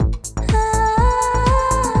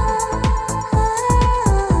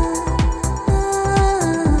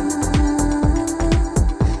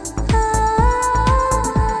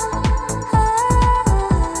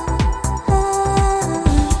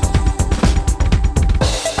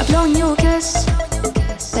blowing you a kiss,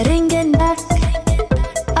 but ain't getting back.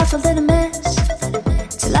 I felt in a mess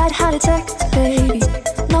till I'd had a text, baby.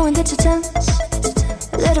 Knowing that you're tense,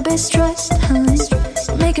 a little bit stressed, honey,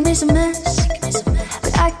 making me some mess,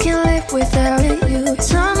 but I can't live without you.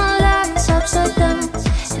 Time